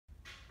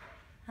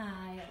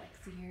Hi,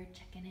 Alexa here,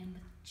 checking in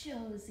with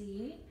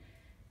Josie.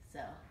 So,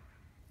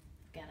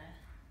 I've got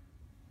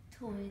a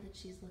toy that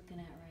she's looking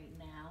at right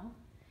now.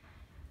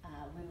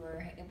 We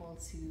were able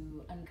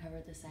to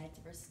uncover the sides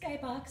of her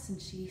skybox,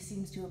 and she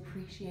seems to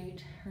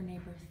appreciate her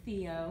neighbor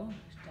Theo.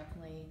 She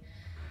definitely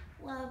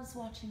loves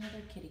watching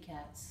other kitty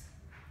cats.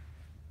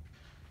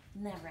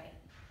 Isn't that right?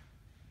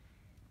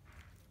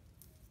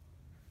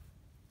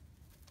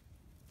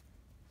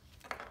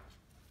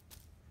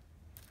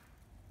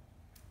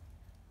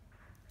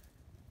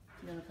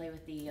 You want to play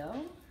with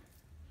Theo?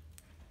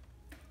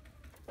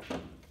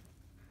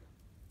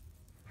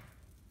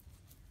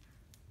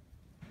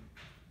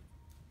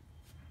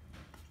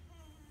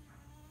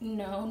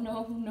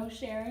 No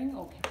sharing?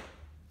 Okay,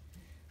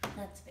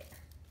 that's fair.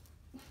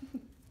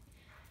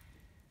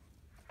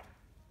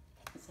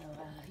 So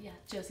yeah,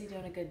 Josie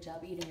doing a good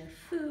job eating her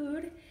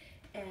food,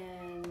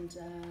 and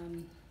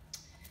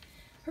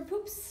her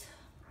poops,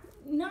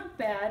 not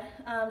bad.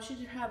 She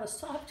did have a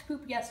soft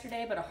poop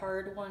yesterday, but a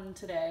hard one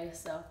today,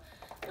 so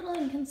a little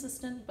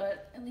inconsistent,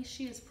 but at least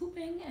she is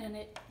pooping, and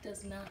it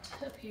does not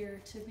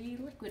appear to be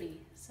liquidy,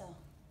 so.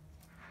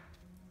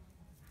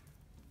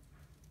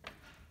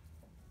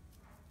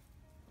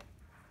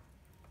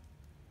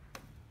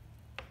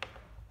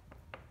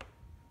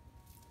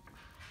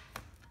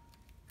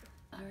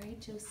 All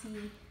right,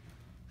 Josie.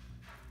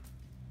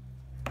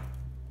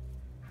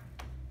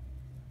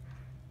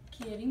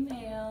 Kitty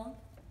mail.